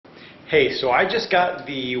Hey, so I just got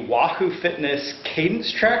the Wahoo Fitness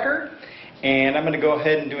cadence tracker, and I'm going to go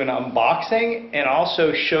ahead and do an unboxing and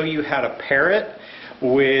also show you how to pair it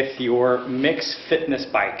with your MYX Fitness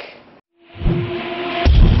bike.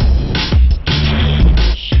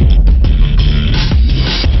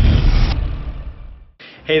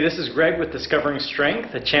 Hey, this is Greg with Discovering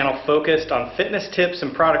Strength, a channel focused on fitness tips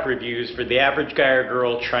and product reviews for the average guy or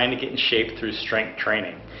girl trying to get in shape through strength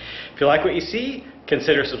training. If you like what you see,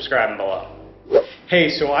 consider subscribing below. Hey,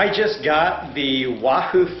 so I just got the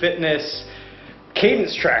Wahoo Fitness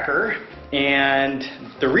cadence tracker, and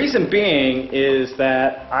the reason being is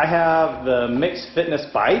that I have the MYX Fitness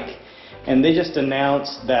bike, and they just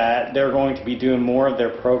announced that they're going to be doing more of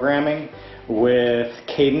their programming with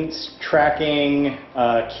cadence tracking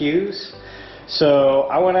cues. So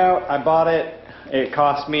I went out, I bought it. It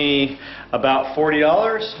cost me about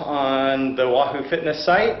 $40 on the Wahoo Fitness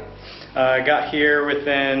site. Got here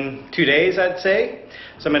within 2 days, I'd say.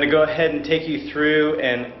 So I'm going to go ahead and take you through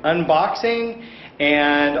an unboxing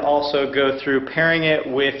and also go through pairing it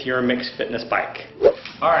with your MYX Fitness bike.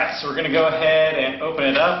 Alright, so we're going to go ahead and open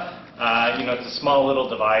it up. You know, it's a small little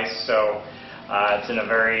device, so it's in a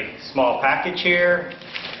very small package here.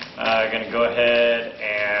 I'm going to go ahead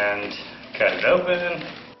and cut it open.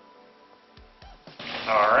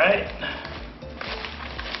 Alright.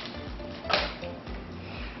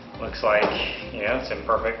 Looks like, you know, it's in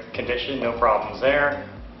perfect condition, no problems there.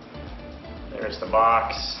 There's the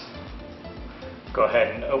box. Go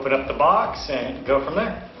ahead and open up the box and go from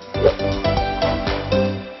there.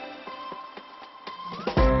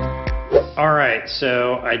 Alright,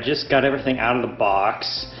 so I just got everything out of the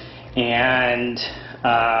box, and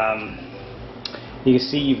you can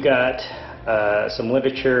see you've got some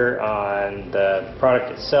literature on the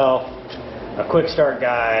product itself, a quick start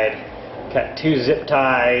guide, got 2 zip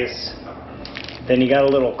ties, then you got a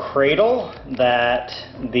little cradle that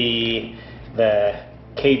the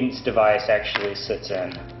cadence device actually sits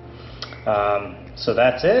in. So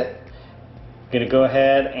that's it. I'm going to go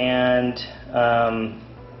ahead and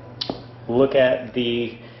look at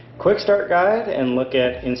the quick start guide and look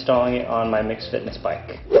at installing it on my MYX Fitness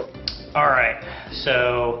bike. Alright,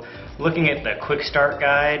 so looking at the quick start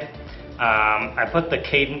guide, I put the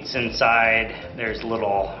cadence inside. There's a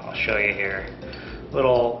little, I'll show you here,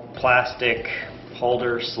 little plastic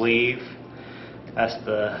holder sleeve. That's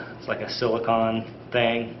it's like a silicone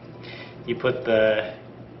thing. You put the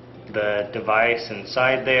device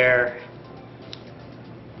inside there,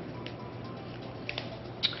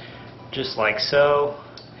 just like so.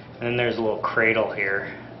 And then there's a little cradle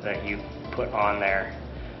here that you put on there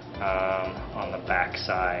on the back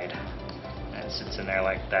side. And it sits in there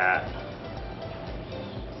like that.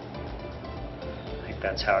 I think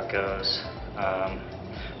that's how it goes.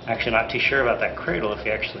 Actually, not too sure about that cradle if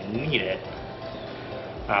you actually need it,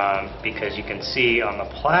 because you can see on the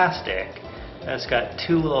plastic that it's got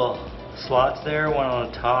 2 little slots there, one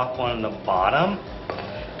on the top, one on the bottom,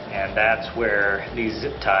 and that's where these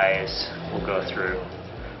zip ties will go through.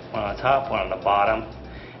 One on the top, one on the bottom,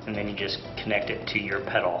 and then you just connect it to your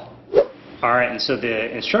pedal. Alright, and so the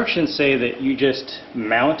instructions say that you just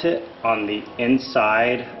mount it on the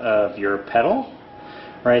inside of your pedal,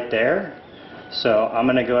 right there. So I'm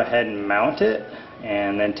going to go ahead and mount it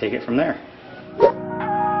and then take it from there.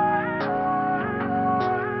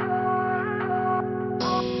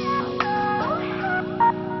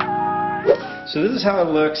 So this is how it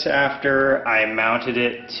looks after I mounted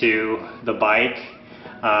it to the bike.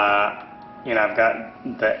 You know, I've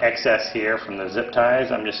got the excess here from the zip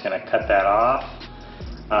ties. I'm just going to cut that off,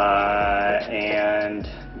 and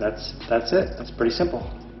that's it. That's pretty simple.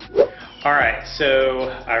 Alright,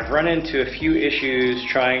 so I've run into a few issues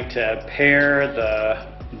trying to pair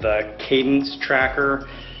the cadence tracker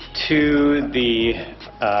to the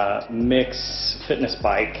MYX Fitness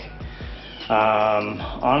bike.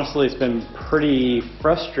 Honestly, it's been pretty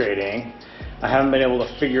frustrating. I haven't been able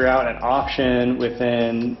to figure out an option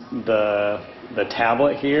within the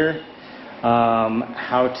tablet here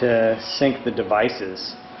how to sync the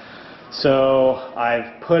devices. So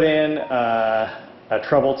I've put in a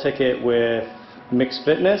trouble ticket with MYX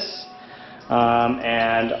Fitness,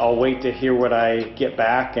 and I'll wait to hear what I get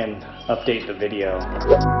back and update the video.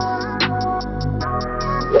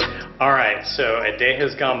 Alright, so a day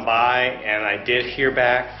has gone by and I did hear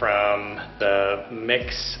back from the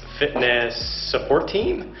MYX Fitness support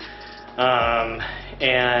team,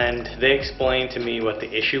 and they explained to me what the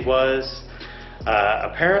issue was.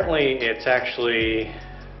 Apparently it's actually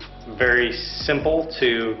very simple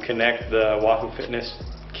to connect the Wahoo Fitness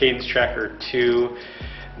cadence tracker to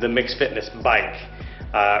the MYX Fitness bike.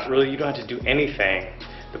 Really, you don't have to do anything.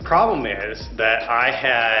 The problem is that I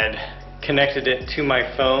had connected it to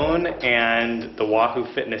my phone and the Wahoo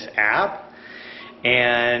Fitness app,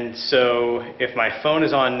 and so if my phone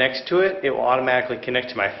is on next to it, it will automatically connect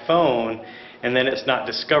to my phone, and then it's not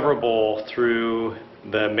discoverable through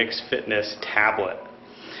the MYX Fitness tablet.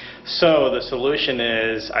 So the solution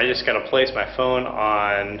is I just got to place my phone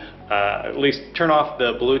on, at least turn off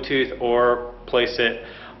the Bluetooth or place it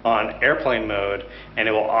on airplane mode, and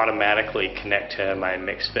it will automatically connect to my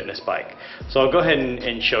MYX Fitness bike. So I'll go ahead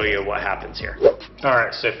and show you what happens here.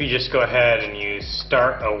 Alright, so if you just go ahead and you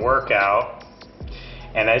start a workout,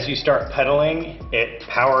 and as you start pedaling, it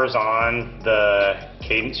powers on the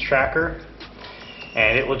cadence tracker,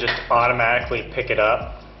 and it will just automatically pick it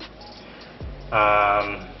up.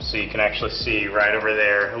 So you can actually see right over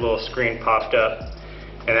there, a little screen popped up,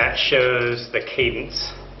 and that shows the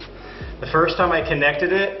cadence. The first time I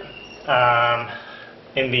connected it,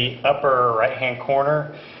 in the upper right hand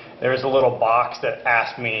corner, there's a little box that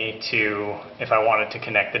asked me if I wanted to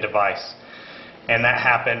connect the device. And that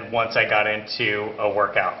happened once I got into a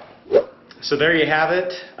workout. So there you have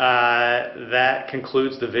it. That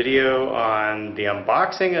concludes the video on the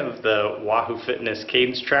unboxing of the Wahoo Fitness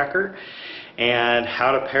cadence tracker and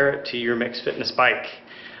how to pair it to your MYX Fitness bike.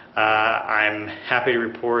 I'm happy to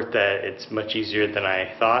report that it's much easier than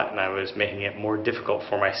I thought, and I was making it more difficult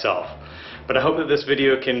for myself. But I hope that this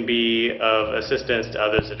video can be of assistance to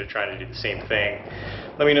others that are trying to do the same thing.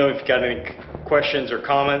 Let me know if you've got any questions or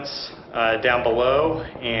comments down below,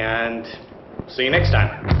 and see you next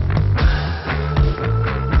time.